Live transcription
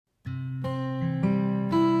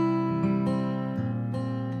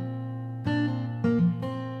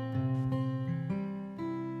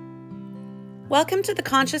Welcome to the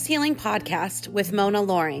Conscious Healing Podcast with Mona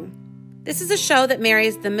Loring. This is a show that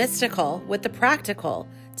marries the mystical with the practical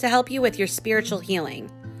to help you with your spiritual healing.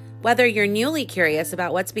 Whether you're newly curious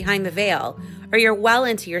about what's behind the veil or you're well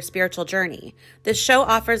into your spiritual journey, this show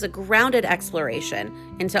offers a grounded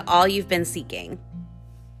exploration into all you've been seeking.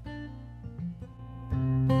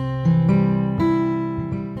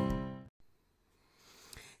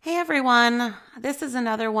 Hey everyone, this is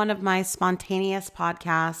another one of my spontaneous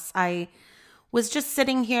podcasts. I was just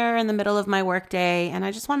sitting here in the middle of my workday and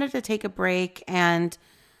I just wanted to take a break and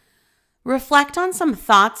reflect on some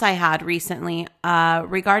thoughts I had recently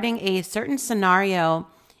regarding a certain scenario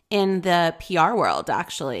in the PR world,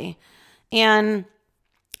 actually. And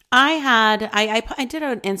I did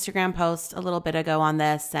an Instagram post a little bit ago on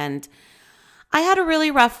this, and I had a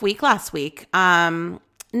really rough week last week.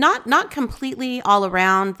 Not completely all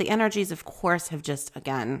around. The energies, of course, have just,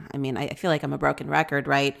 again, I feel like I'm a broken record,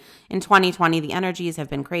 right? In 2020, the energies have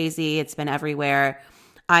been crazy. It's been everywhere.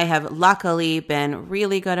 I have luckily been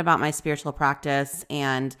really good about my spiritual practice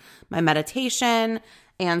and my meditation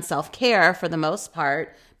and self-care for the most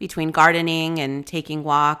part, between gardening and taking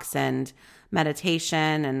walks and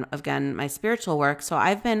meditation and, again, my spiritual work. So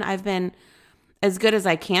I've been as good as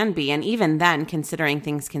I can be. And even then, considering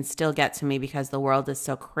things can still get to me because the world is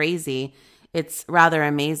so crazy, it's rather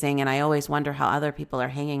amazing. And I always wonder how other people are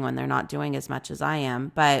hanging when they're not doing as much as I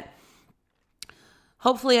am. But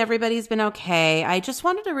hopefully everybody's been okay. I just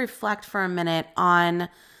wanted to reflect for a minute on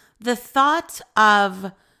the thought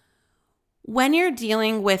of when you're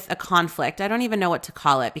dealing with a conflict. I don't even know what to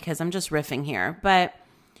call it because I'm just riffing here. But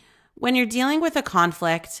when you're dealing with a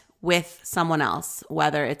conflict with someone else,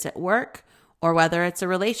 whether it's at work or whether it's a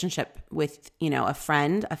relationship with, a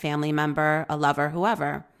friend, a family member, a lover,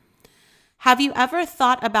 whoever. Have you ever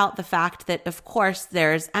thought about the fact that, of course,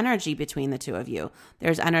 there's energy between the two of you?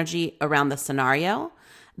 There's energy around the scenario.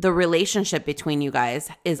 The relationship between you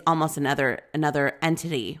guys is almost another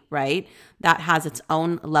entity, right? That has its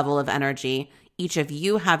own level of energy. Each of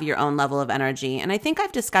you have your own level of energy. And I think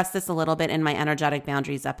I've discussed this a little bit in my Energetic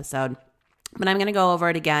Boundaries episode, but I'm going to go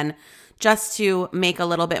over it again just to make a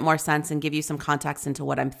little bit more sense and give you some context into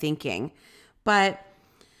what I'm thinking. But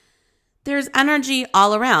there's energy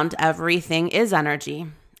all around. Everything is energy.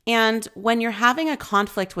 And when you're having a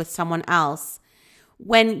conflict with someone else,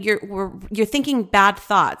 when you're thinking bad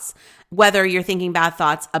thoughts, whether you're thinking bad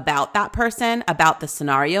thoughts about that person, about the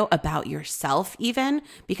scenario, about yourself even,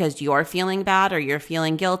 because you're feeling bad or you're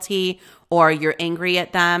feeling guilty or you're angry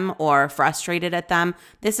at them or frustrated at them,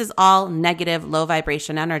 this is all negative, low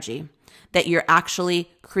vibration energy that you're actually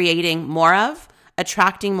creating more of,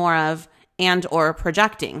 attracting more of, and or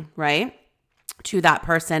projecting, right, to that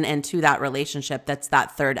person and to that relationship that's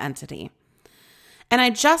that third entity. And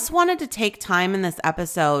I just wanted to take time in this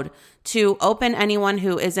episode to open anyone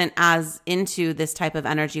who isn't as into this type of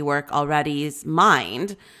energy work already's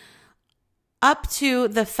mind up to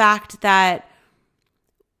the fact that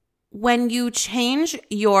when you change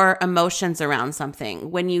your emotions around something,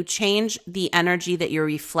 when you change the energy that you're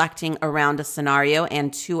reflecting around a scenario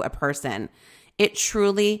and to a person, it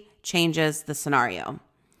truly changes the scenario.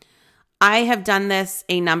 I have done this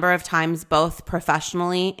a number of times, both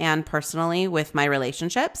professionally and personally with my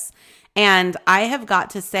relationships. And I have got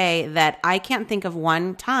to say that I can't think of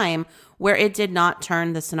one time where it did not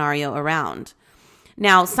turn the scenario around.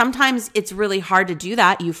 Now, sometimes it's really hard to do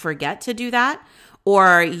that. You forget to do that,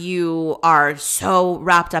 or you are so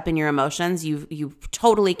wrapped up in your emotions, you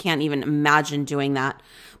totally can't even imagine doing that.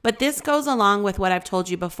 But this goes along with what I've told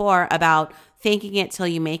you before about faking it till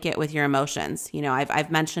you make it with your emotions.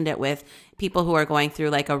 I've mentioned it with people who are going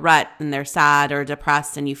through like a rut and they're sad or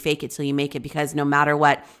depressed, and you fake it till you make it, because no matter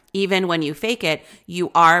what, even when you fake it,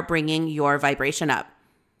 you are bringing your vibration up.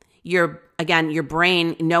 Your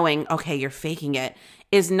brain knowing, okay, you're faking it,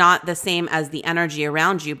 is not the same as the energy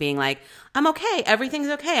around you being like, I'm okay, everything's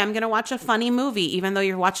okay, I'm going to watch a funny movie. Even though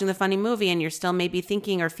you're watching the funny movie and you're still maybe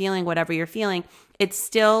thinking or feeling whatever you're feeling, it's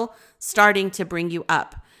still starting to bring you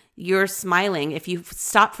up. You're smiling. If you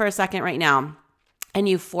stop for a second right now and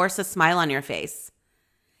you force a smile on your face,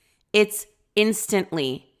 it's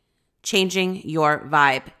instantly changing your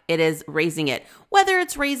vibe. It is raising it. Whether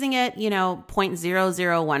it's raising it,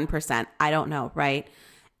 0.001%, I don't know, right?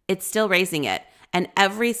 It's still raising it. And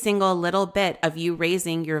every single little bit of you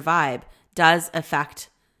raising your vibe does affect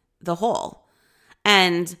the whole.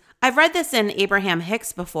 And I've read this in Abraham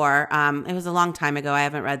Hicks before. It was a long time ago. I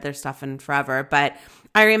haven't read their stuff in forever, but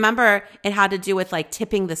I remember it had to do with like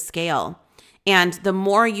tipping the scale. And the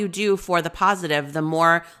more you do for the positive, the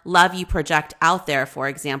more love you project out there, for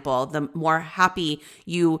example, the more happy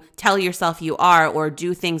you tell yourself you are, or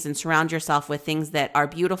do things and surround yourself with things that are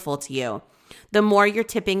beautiful to you, the more you're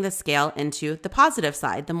tipping the scale into the positive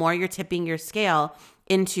side, the more you're tipping your scale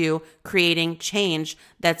into creating change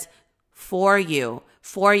that's for you,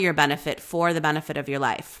 for your benefit, for the benefit of your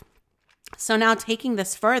life. So now taking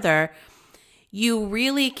this further, you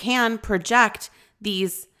really can project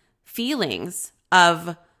these feelings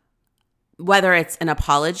of whether it's an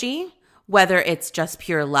apology, whether it's just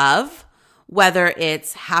pure love, whether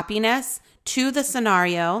it's happiness to the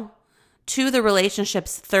scenario, to the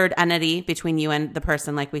relationship's third entity between you and the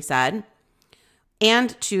person, like we said,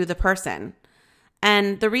 and to the person.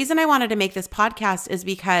 And the reason I wanted to make this podcast is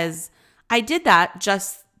because I did that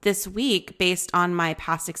just this week based on my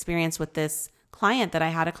past experience with this client that I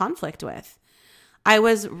had a conflict with. I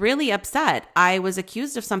was really upset. I was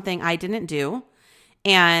accused of something I didn't do,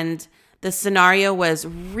 and the scenario was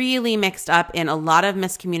really mixed up in a lot of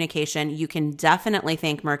miscommunication. You can definitely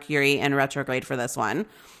thank Mercury in retrograde for this one.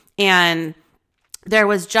 And there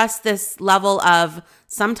was just this level of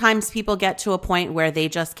sometimes people get to a point where they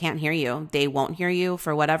just can't hear you. They won't hear you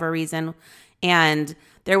for whatever reason. And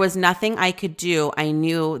there was nothing I could do. I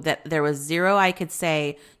knew that there was zero I could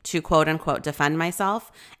say to quote unquote defend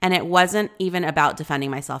myself. And it wasn't even about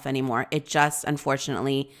defending myself anymore. It just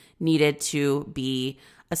unfortunately needed to be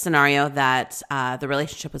a scenario that the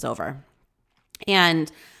relationship was over.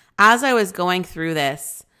 And as I was going through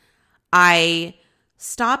this, I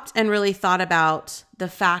stopped and really thought about the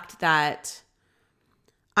fact that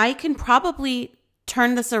I can probably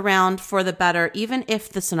turn this around for the better, even if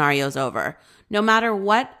the scenario's over. No matter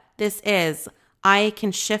what this is, I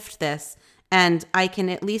can shift this and I can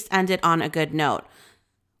at least end it on a good note.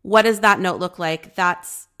 What does that note look like?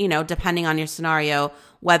 That's, depending on your scenario,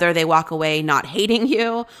 whether they walk away not hating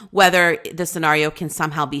you, whether the scenario can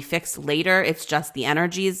somehow be fixed later. It's just the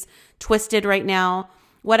energy's twisted right now.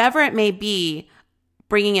 Whatever it may be,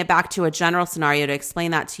 bringing it back to a general scenario to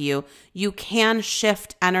explain that to you, you can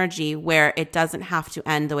shift energy where it doesn't have to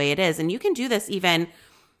end the way it is. And you can do this even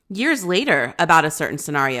years later about a certain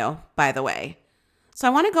scenario, by the way. So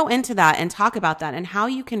I want to go into that and talk about that and how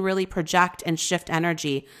you can really project and shift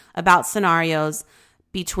energy about scenarios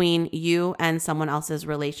between you and someone else's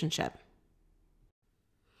relationship.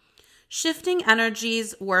 Shifting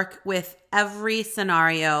energies work with every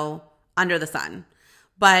scenario under the sun.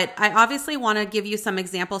 But I obviously want to give you some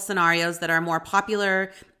example scenarios that are more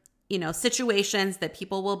popular, situations that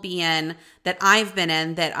people will be in, that I've been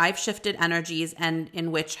in, that I've shifted energies and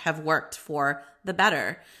in which have worked for the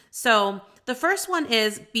better. So the first one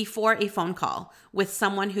is before a phone call with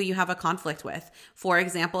someone who you have a conflict with. For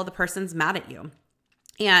example, the person's mad at you.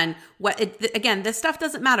 And again, this stuff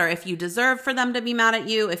doesn't matter if you deserve for them to be mad at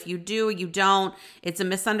you. If you do, you don't. It's a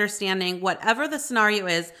misunderstanding. Whatever the scenario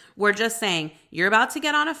is, we're just saying you're about to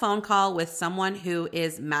get on a phone call with someone who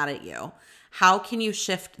is mad at you. How can you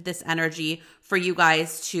shift this energy for you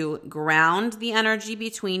guys to ground the energy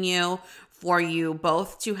between you, for you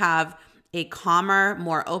both to have a calmer,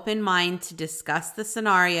 more open mind to discuss the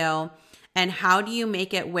scenario? And how do you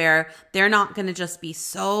make it where they're not going to just be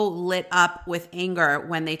so lit up with anger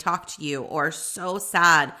when they talk to you, or so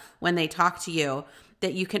sad when they talk to you,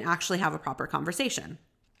 that you can actually have a proper conversation?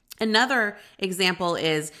 Another example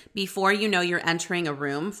is before you're entering a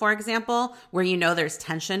room, for example, where there's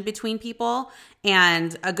tension between people.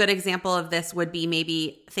 And a good example of this would be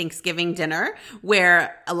maybe Thanksgiving dinner,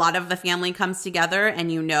 where a lot of the family comes together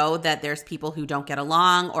and that there's people who don't get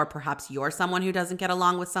along, or perhaps you're someone who doesn't get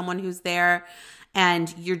along with someone who's there.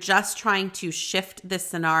 And you're just trying to shift this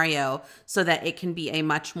scenario so that it can be a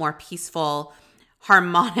much more peaceful,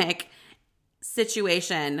 harmonic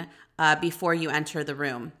situation before you enter the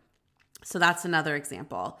room. So that's another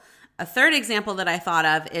example. A third example that I thought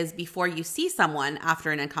of is before you see someone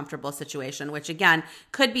after an uncomfortable situation, which again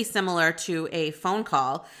could be similar to a phone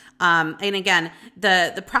call. And again,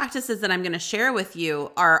 the practices that I'm going to share with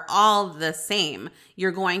you are all the same.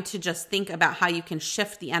 You're going to just think about how you can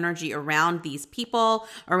shift the energy around these people,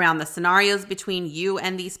 around the scenarios between you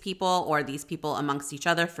and these people, or these people amongst each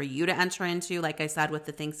other for you to enter into, like I said, with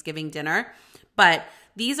the Thanksgiving dinner. But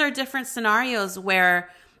these are different scenarios where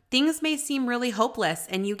things may seem really hopeless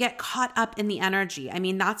and you get caught up in the energy. I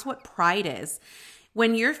mean, that's what pride is.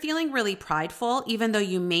 When you're feeling really prideful, even though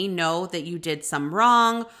you may know that you did some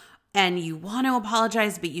wrong and you want to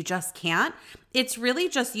apologize, but you just can't, it's really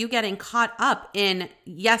just you getting caught up in,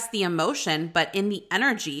 yes, the emotion, but in the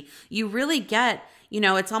energy. You really get,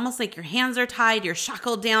 it's almost like your hands are tied, you're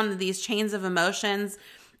shackled down to these chains of emotions.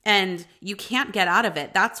 and you can't get out of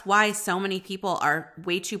it. That's why so many people are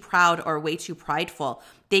way too proud or way too prideful.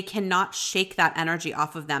 They cannot shake that energy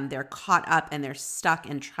off of them. They're caught up and they're stuck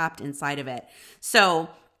and trapped inside of it. So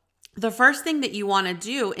the first thing that you want to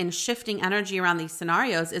do in shifting energy around these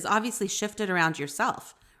scenarios is obviously shift it around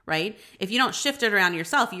yourself, right? If you don't shift it around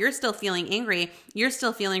yourself, you're still feeling angry, you're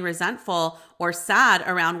still feeling resentful or sad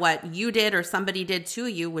around what you did or somebody did to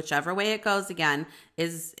you, whichever way it goes, again,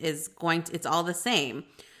 is going to, it's all the same.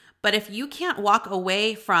 But if you can't walk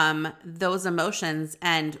away from those emotions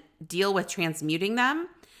and deal with transmuting them,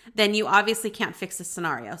 then you obviously can't fix the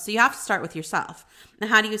scenario. So you have to start with yourself. Now,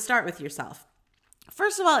 how do you start with yourself?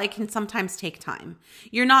 First of all, it can sometimes take time.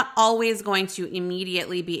 You're not always going to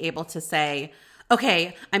immediately be able to say,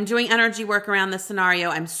 okay, I'm doing energy work around this scenario.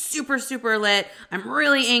 I'm super, super lit. I'm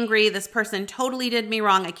really angry. This person totally did me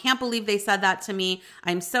wrong. I can't believe they said that to me.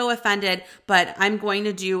 I'm so offended, but I'm going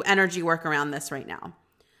to do energy work around this right now.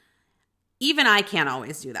 Even I can't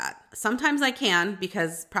always do that. Sometimes I can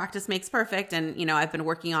because practice makes perfect. And, I've been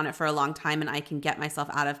working on it for a long time and I can get myself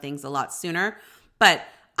out of things a lot sooner. But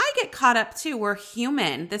I get caught up too. We're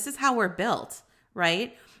human. This is how we're built,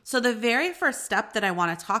 right? So the very first step that I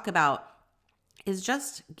want to talk about is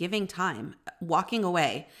just giving time, walking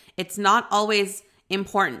away. It's not always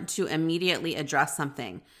important to immediately address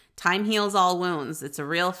something. Time heals all wounds. It's a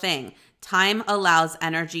real thing. Time allows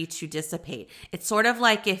energy to dissipate. It's sort of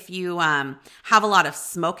like if you have a lot of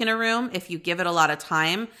smoke in a room, if you give it a lot of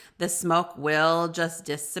time, the smoke will just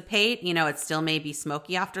dissipate. It still may be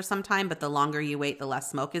smoky after some time, but the longer you wait, the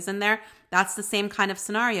less smoke is in there. That's the same kind of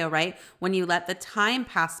scenario, right? When you let the time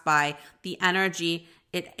pass by, the energy,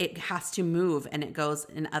 it has to move and it goes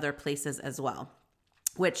in other places as well,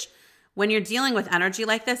 which when you're dealing with energy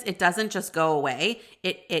like this, it doesn't just go away.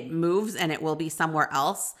 It moves and it will be somewhere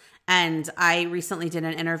else. And I recently did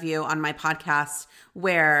an interview on my podcast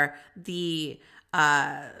where the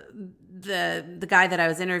guy that I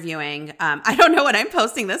was interviewing, I don't know when I'm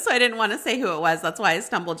posting this, so I didn't want to say who it was. That's why I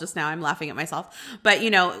stumbled just now. I'm laughing at myself. But,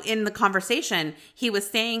 in the conversation, he was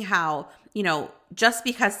saying how, just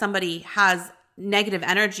because somebody has negative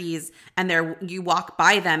energies and you walk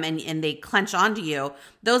by them and they clench onto you,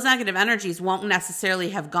 those negative energies won't necessarily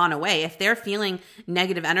have gone away. If they're feeling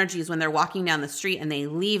negative energies when they're walking down the street and they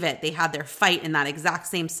leave it, they had their fight in that exact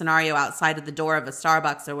same scenario outside of the door of a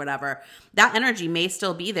Starbucks or whatever, that energy may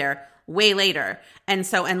still be there way later. And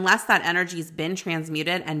so unless that energy's been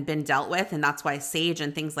transmuted and been dealt with, and that's why sage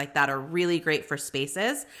and things like that are really great for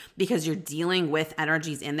spaces, because you're dealing with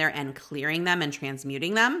energies in there and clearing them and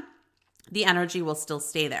transmuting them, the energy will still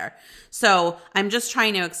stay there. So I'm just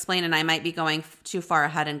trying to explain, and I might be going too far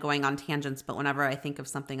ahead and going on tangents, but whenever I think of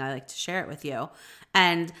something, I like to share it with you.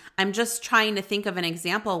 And I'm just trying to think of an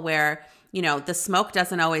example where, the smoke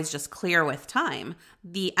doesn't always just clear with time.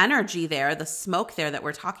 The energy there, the smoke there that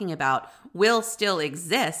we're talking about will still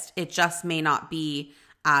exist. It just may not be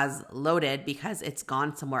as loaded because it's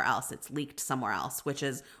gone somewhere else. It's leaked somewhere else, which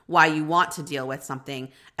is why you want to deal with something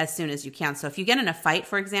as soon as you can. So if you get in a fight,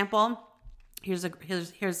 for example, Here's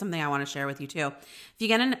something I want to share with you too. If you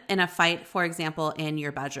get in a fight, for example, in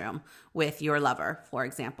your bedroom with your lover, for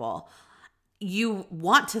example, you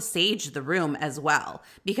want to sage the room as well,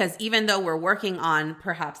 because even though we're working on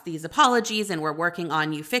perhaps these apologies and we're working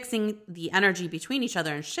on you fixing the energy between each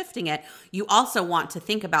other and shifting it, you also want to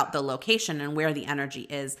think about the location and where the energy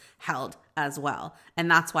is held as well.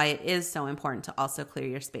 And that's why it is so important to also clear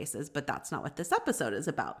your spaces, but that's not what this episode is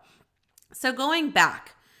about. So going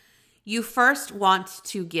back, you first want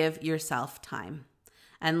to give yourself time.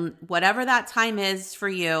 And whatever that time is for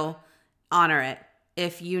you, honor it.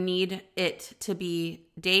 If you need it to be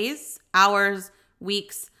days, hours,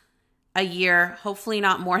 weeks, a year, hopefully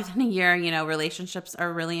not more than a year, relationships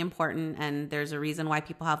are really important and there's a reason why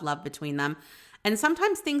people have love between them. And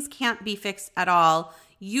sometimes things can't be fixed at all.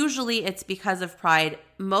 Usually it's because of pride.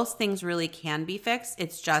 Most things really can be fixed.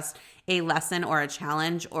 It's just a lesson or a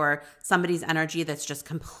challenge or somebody's energy that's just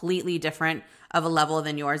completely different of a level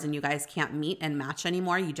than yours and you guys can't meet and match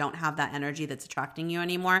anymore. You don't have that energy that's attracting you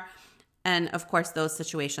anymore. And of course, those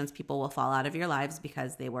situations, people will fall out of your lives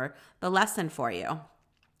because they were the lesson for you.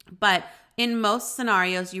 But in most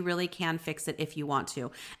scenarios, you really can fix it if you want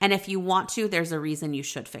to. And if you want to, there's a reason you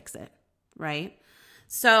should fix it, right?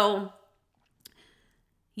 So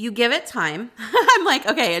you give it time. I'm like,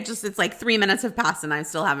 okay, it's like 3 minutes have passed and I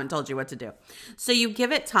still haven't told you what to do. So you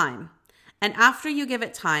give it time. And after you give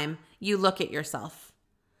it time, you look at yourself.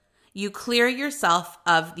 You clear yourself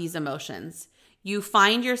of these emotions. You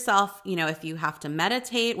find yourself, if you have to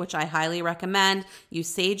meditate, which I highly recommend, you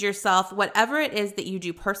sage yourself, whatever it is that you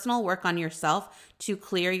do personal work on yourself to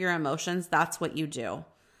clear your emotions, that's what you do.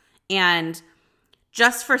 And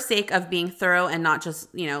just for sake of being thorough and not just,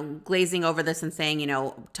 glazing over this and saying,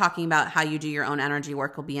 talking about how you do your own energy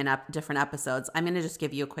work will be in different episodes, I'm going to just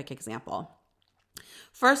give you a quick example.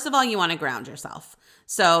 First of all, you want to ground yourself.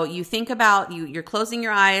 So you think about you're closing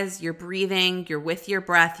your eyes, you're breathing, you're with your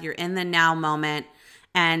breath, you're in the now moment,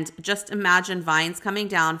 and just imagine vines coming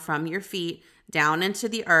down from your feet down into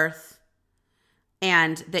the earth,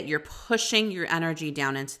 and that you're pushing your energy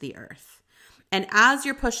down into the earth. And as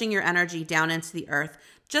you're pushing your energy down into the earth,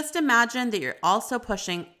 just imagine that you're also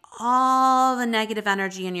pushing all the negative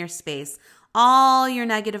energy in your space, all your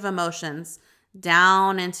negative emotions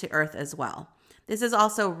down into earth as well. This is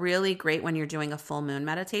also really great when you're doing a full moon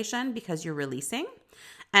meditation because you're releasing.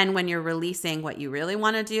 And when you're releasing, what you really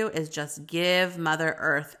want to do is just give Mother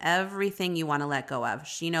Earth everything you want to let go of.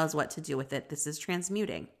 She knows what to do with it. This is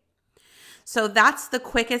transmuting. So that's the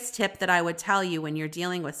quickest tip that I would tell you when you're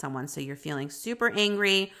dealing with someone. So you're feeling super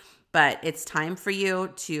angry, but it's time for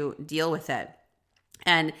you to deal with it.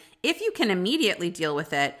 And if you can immediately deal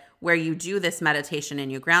with it, where you do this meditation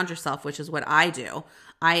and you ground yourself, which is what I do,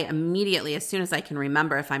 I immediately, as soon as I can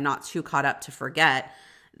remember, if I'm not too caught up to forget,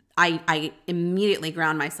 I immediately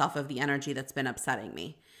ground myself of the energy that's been upsetting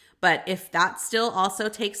me. But if that still also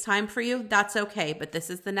takes time for you, that's okay. But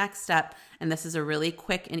this is the next step. And this is a really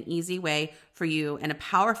quick and easy way for you, and a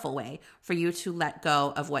powerful way for you to let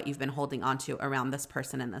go of what you've been holding onto around this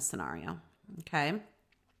person in this scenario. Okay.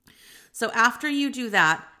 So after you do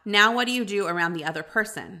that, now what do you do around the other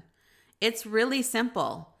person? It's really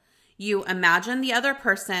simple. You imagine the other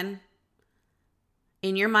person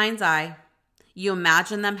in your mind's eye. You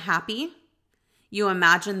imagine them happy. You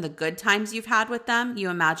imagine the good times you've had with them. You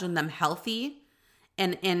imagine them healthy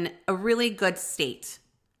and in a really good state.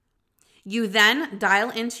 You then dial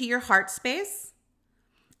into your heart space.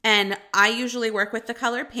 And I usually work with the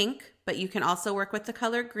color pink, but you can also work with the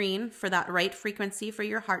color green for that right frequency for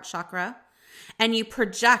your heart chakra. And you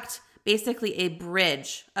project basically a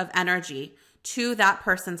bridge of energy to that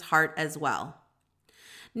person's heart as well.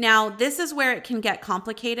 Now, this is where it can get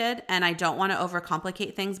complicated, and I don't want to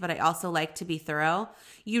overcomplicate things, but I also like to be thorough.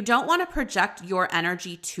 You don't want to project your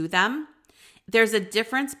energy to them. There's a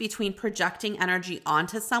difference between projecting energy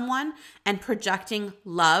onto someone and projecting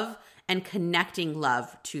love and connecting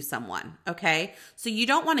love to someone, okay? So you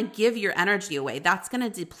don't want to give your energy away. That's going to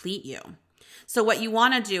deplete you. So what you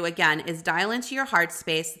want to do, again, is dial into your heart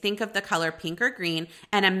space, think of the color pink or green,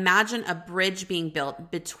 and imagine a bridge being built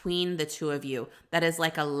between the two of you that is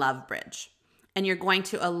like a love bridge. And you're going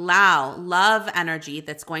to allow love energy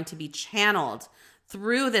that's going to be channeled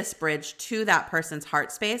through this bridge to that person's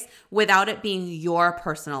heart space without it being your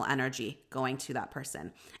personal energy going to that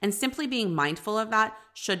person. And simply being mindful of that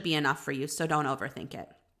should be enough for you, so don't overthink it.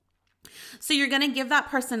 So you're going to give that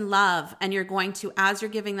person love, and you're going to, as you're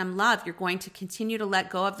giving them love, you're going to continue to let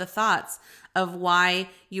go of the thoughts of why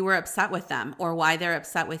you were upset with them or why they're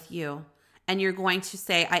upset with you. And you're going to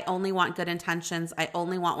say, I only want good intentions. I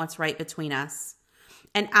only want what's right between us.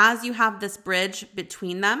 And as you have this bridge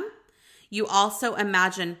between them, you also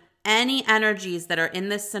imagine any energies that are in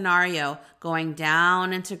this scenario going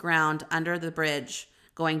down into ground under the bridge,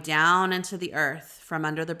 going down into the earth from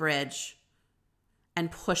under the bridge, and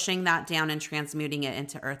pushing that down and transmuting it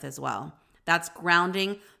into earth as well. That's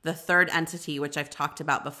grounding the third entity, which I've talked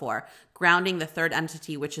about before. Grounding the third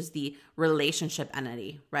entity, which is the relationship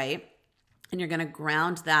entity, right? And you're going to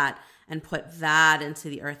ground that and put that into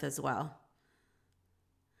the earth as well.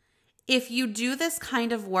 If you do this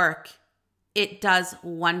kind of work, it does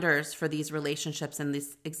wonders for these relationships and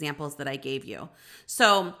these examples that I gave you.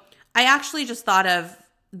 So I actually just thought of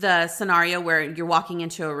the scenario where you're walking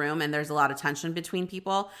into a room and there's a lot of tension between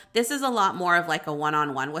people. This is a lot more of like a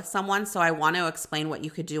one-on-one with someone. So I want to explain what you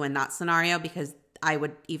could do in that scenario, because I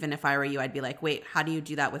would, even if I were you, I'd be like, wait, how do you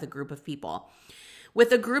do that with a group of people?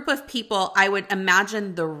 With a group of people, I would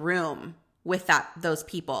imagine the room with those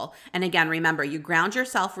people. And again, remember, you ground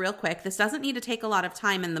yourself real quick. This doesn't need to take a lot of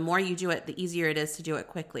time. And the more you do it, the easier it is to do it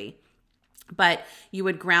quickly. But you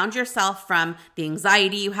would ground yourself from the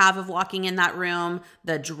anxiety you have of walking in that room,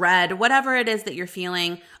 the dread, whatever it is that you're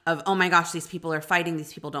feeling of, oh my gosh, these people are fighting.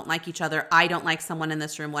 These people don't like each other. I don't like someone in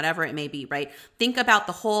this room, whatever it may be, right? Think about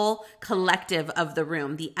the whole collective of the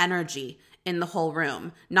room, the energy in the whole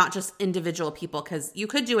room, not just individual people, because you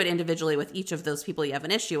could do it individually with each of those people you have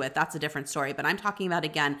an issue with. That's a different story. But I'm talking about,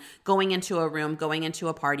 again, going into a room, going into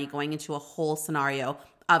a party, going into a whole scenario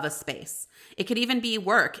of a space. It could even be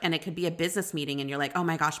work, and it could be a business meeting, and you're like, oh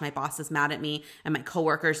my gosh, my boss is mad at me and my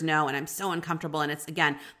coworkers know, and I'm so uncomfortable. And it's,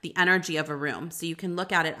 again, the energy of a room. So you can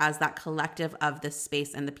look at it as that collective of this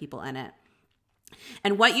space and the people in it.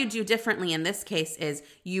 And what you do differently in this case is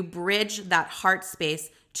you bridge that heart space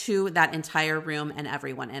to that entire room and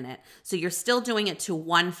everyone in it. So you're still doing it to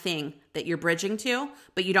one thing that you're bridging to,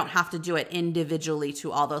 but you don't have to do it individually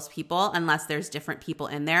to all those people unless there's different people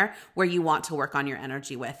in there where you want to work on your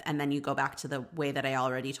energy with. And then you go back to the way that I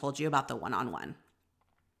already told you about the one-on-one.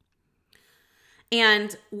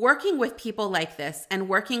 And working with people like this and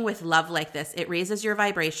working with love like this, it raises your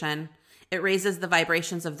vibration. It raises the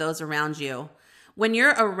vibrations of those around you. When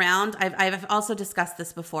you're around, I've also discussed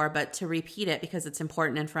this before, but to repeat it because it's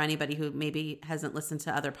important and for anybody who maybe hasn't listened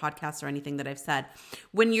to other podcasts or anything that I've said,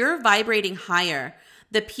 when you're vibrating higher,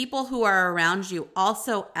 the people who are around you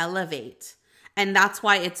also elevate. And that's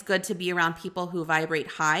why it's good to be around people who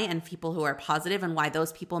vibrate high and people who are positive and why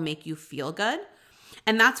those people make you feel good.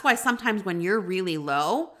 And that's why sometimes when you're really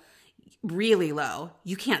low,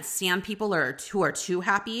 you can't stand people who are too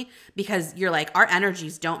happy because you're like, our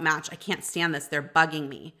energies don't match. I can't stand this. They're bugging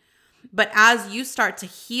me. But as you start to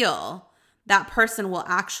heal, that person will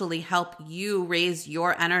actually help you raise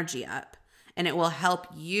your energy up, and it will help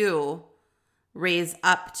you raise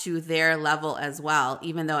up to their level as well,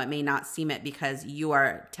 even though it may not seem it because you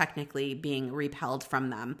are technically being repelled from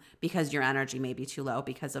them because your energy may be too low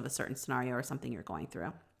because of a certain scenario or something you're going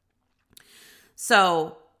through.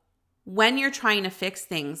 So when you're trying to fix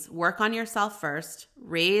things, work on yourself first,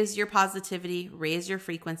 raise your positivity, raise your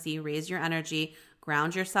frequency, raise your energy,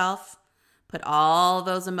 ground yourself, put all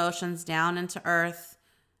those emotions down into earth,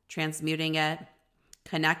 transmuting it,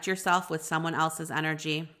 connect yourself with someone else's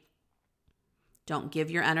energy. Don't give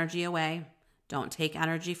your energy away. Don't take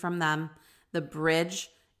energy from them. The bridge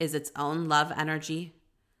is its own love energy,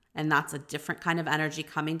 and that's a different kind of energy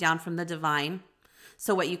coming down from the divine.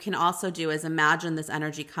 So what you can also do is imagine this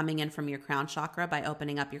energy coming in from your crown chakra by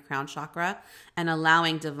opening up your crown chakra and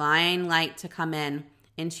allowing divine light to come in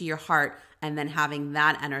into your heart, and then having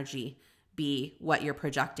that energy be what you're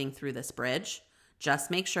projecting through this bridge. Just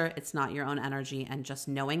make sure it's not your own energy, and just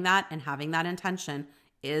knowing that and having that intention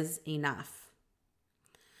is enough.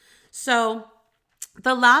 So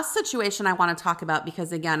the last situation I want to talk about,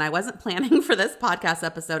 because again, I wasn't planning for this podcast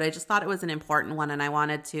episode. I just thought it was an important one, and I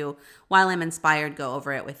wanted to, while I'm inspired, go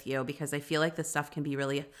over it with you because I feel like this stuff can be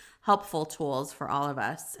really helpful tools for all of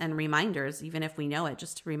us and reminders, even if we know it,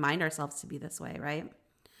 just to remind ourselves to be this way, right?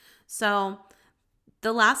 So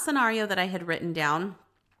the last scenario that I had written down,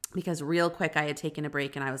 because real quick I had taken a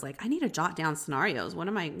break and I was like, I need to jot down scenarios. What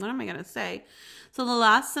am I going to say? So the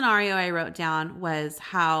last scenario I wrote down was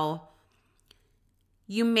how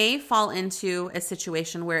you may fall into a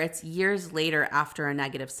situation where it's years later after a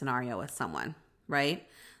negative scenario with someone, right?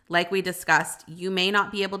 Like we discussed, you may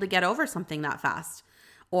not be able to get over something that fast,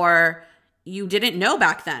 or you didn't know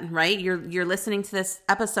back then, right? You're listening to this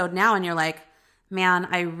episode now and you're like, man,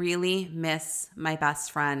 I really miss my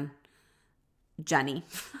best friend, Jenny.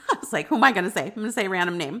 I was like, who am I going to say? I'm going to say a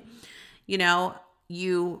random name. You know,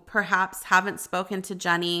 you perhaps haven't spoken to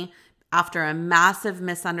Jenny after a massive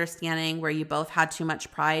misunderstanding where you both had too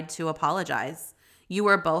much pride to apologize. You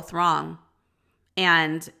were both wrong.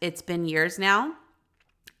 And it's been years now.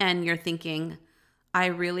 And you're thinking, I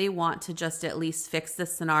really want to just at least fix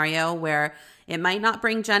this scenario where it might not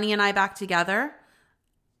bring Jenny and I back together,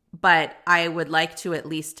 but I would like to at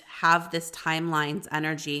least have this timeline's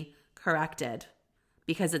energy corrected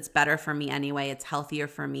because it's better for me anyway. It's healthier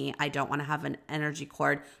for me. I don't want to have an energy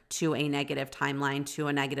cord to a negative timeline, to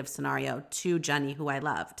a negative scenario, to Jenny, who I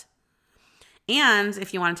loved. And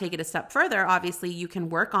if you want to take it a step further, obviously you can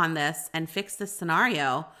work on this and fix this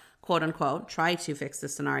scenario, quote unquote, try to fix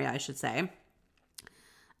this scenario, I should say,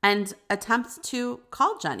 and attempt to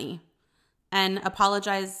call Jenny and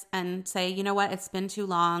apologize and say, you know what, it's been too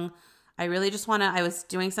long. I was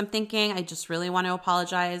doing some thinking. I just really want to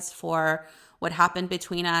apologize for what happened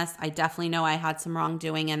between us. I definitely know I had some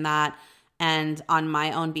wrongdoing in that. And on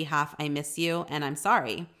my own behalf, I miss you and I'm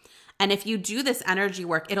sorry. And if you do this energy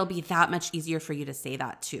work, it'll be that much easier for you to say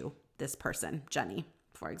that to this person, Jenny,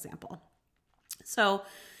 for example. So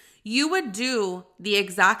you would do the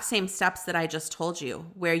exact same steps that I just told you,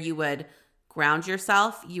 where you would ground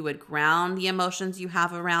yourself, you would ground the emotions you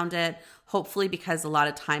have around it. Hopefully, because a lot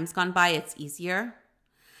of time's gone by, it's easier.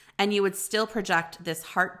 And you would still project this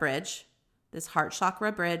heart bridge, this heart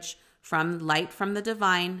chakra bridge from light from the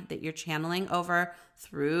divine that you're channeling over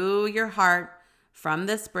through your heart from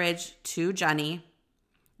this bridge to Jenny.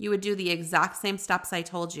 You would do the exact same steps I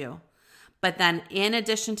told you. But then in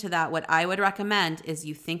addition to that, what I would recommend is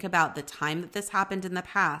you think about the time that this happened in the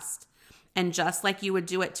past. And just like you would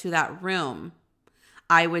do it to that room,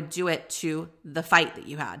 I would do it to the fight that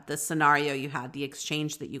you had, the scenario you had, the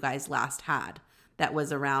exchange that you guys last had that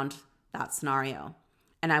was around that scenario.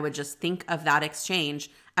 And I would just think of that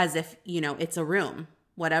exchange as if, it's a room.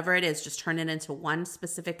 Whatever it is, just turn it into one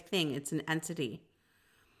specific thing. It's an entity.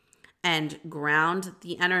 And ground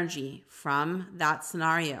the energy from that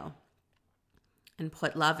scenario and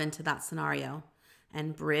put love into that scenario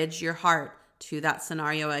and bridge your heart to that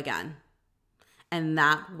scenario again. And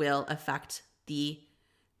that will affect the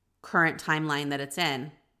current timeline that it's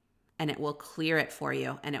in, and it will clear it for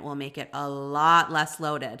you, and it will make it a lot less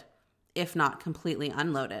loaded, if not completely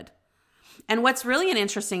unloaded. And what's really an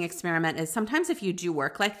interesting experiment is sometimes if you do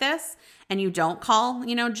work like this and you don't call,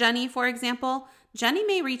 Jenny, for example, Jenny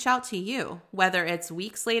may reach out to you, whether it's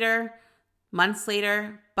weeks later, months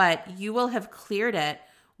later, but you will have cleared it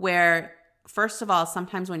where, first of all,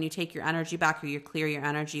 sometimes when you take your energy back or you clear your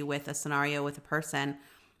energy with a scenario with a person,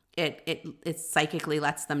 it psychically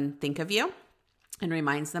lets them think of you and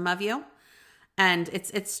reminds them of you. And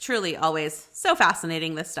it's truly always so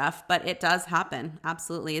fascinating, this stuff, but it does happen.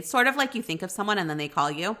 Absolutely. It's sort of like you think of someone and then they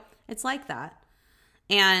call you. It's like that.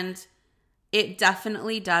 And it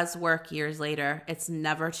definitely does work years later. It's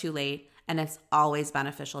never too late, and it's always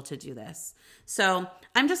beneficial to do this. So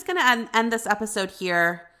I'm just going to end this episode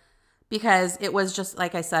here because it was just,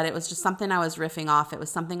 like I said, it was just something I was riffing off. It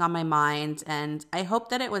was something on my mind, and I hope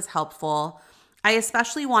that it was helpful. I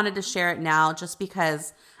especially wanted to share it now just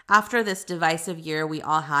because after this divisive year we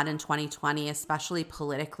all had in 2020, especially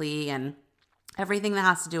politically and everything that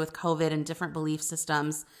has to do with COVID and different belief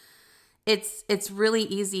systems, it's really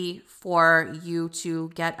easy for you to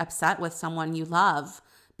get upset with someone you love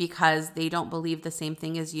because they don't believe the same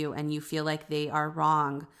thing as you and you feel like they are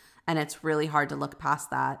wrong. And it's really hard to look past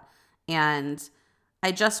that. And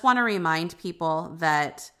I just want to remind people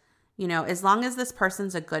that, as long as this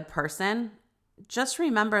person's a good person, just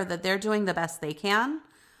remember that they're doing the best they can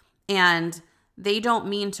and they don't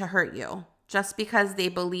mean to hurt you. Just because they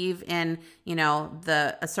believe in,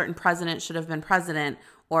 a certain president should have been president,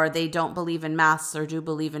 or they don't believe in masks or do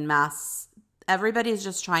believe in masks, everybody's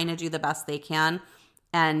just trying to do the best they can.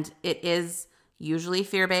 And it is usually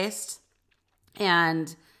fear-based.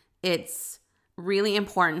 And it's really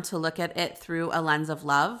important to look at it through a lens of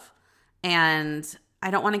love. And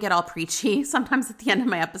I don't want to get all preachy. Sometimes at the end of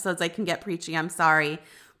my episodes, I can get preachy. I'm sorry.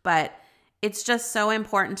 But it's just so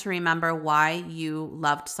important to remember why you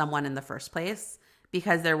loved someone in the first place,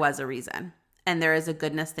 because there was a reason. And there is a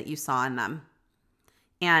goodness that you saw in them.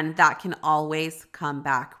 And that can always come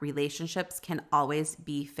back. Relationships can always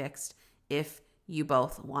be fixed if you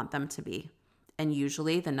both want them to be. And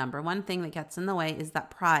usually the number one thing that gets in the way is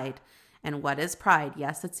that pride. And what is pride?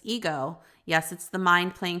 Yes, it's ego. Yes, it's the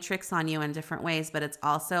mind playing tricks on you in different ways, but it's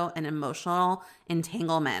also an emotional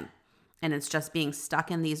entanglement. And it's just being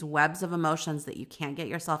stuck in these webs of emotions that you can't get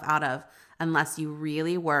yourself out of unless you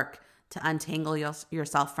really work to untangle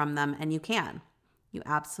yourself from them. And you can. You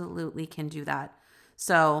absolutely can do that.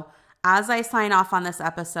 So as I sign off on this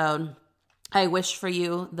episode, I wish for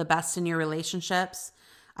you the best in your relationships.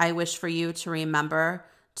 I wish for you to remember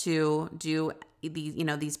to do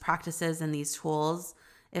these practices and these tools.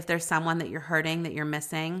 If there's someone that you're hurting, that you're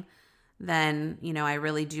missing, then, I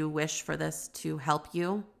really do wish for this to help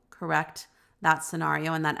you correct that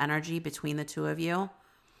scenario and that energy between the two of you.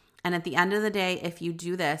 And at the end of the day, if you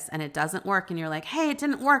do this and it doesn't work and you're like, hey, it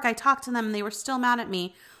didn't work, I talked to them and they were still mad at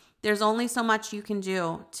me, there's only so much you can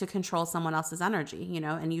do to control someone else's energy,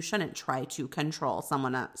 and you shouldn't try to control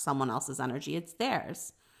someone else's energy. It's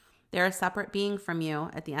theirs. They're a separate being from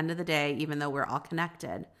you at the end of the day, even though we're all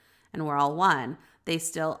connected and we're all one. They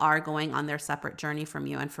still are going on their separate journey from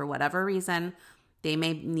you. And for whatever reason, they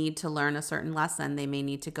may need to learn a certain lesson. They may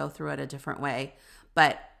need to go through it a different way.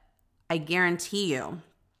 But I guarantee you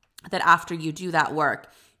that after you do that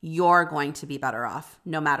work, you're going to be better off,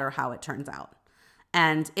 no matter how it turns out.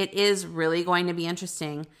 And it is really going to be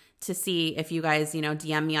interesting to see if you guys,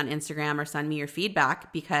 DM me on Instagram or send me your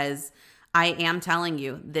feedback, because I am telling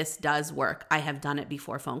you, this does work. I have done it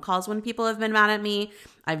before phone calls when people have been mad at me.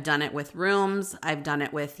 I've done it with rooms. I've done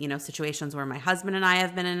it with, situations where my husband and I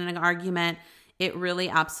have been in an argument. It really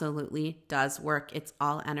absolutely does work. It's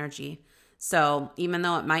all energy. So even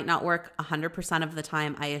though it might not work 100% of the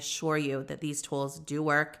time, I assure you that these tools do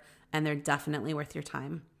work and they're definitely worth your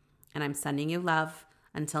time. And I'm sending you love.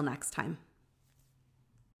 Until next time.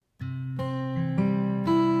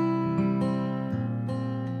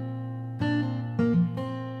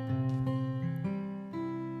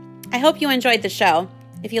 I hope you enjoyed the show.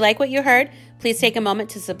 If you like what you heard, please take a moment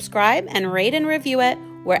to subscribe and rate and review it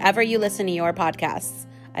wherever you listen to your podcasts.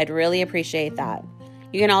 I'd really appreciate that.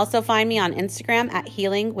 You can also find me on Instagram at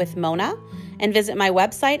Healing with Mona and visit my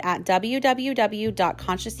website at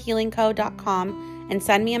www.conscioushealingco.com and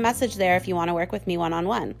send me a message there if you want to work with me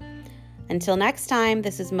one-on-one. Until next time,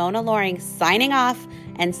 this is Mona Loring signing off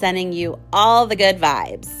and sending you all the good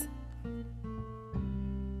vibes.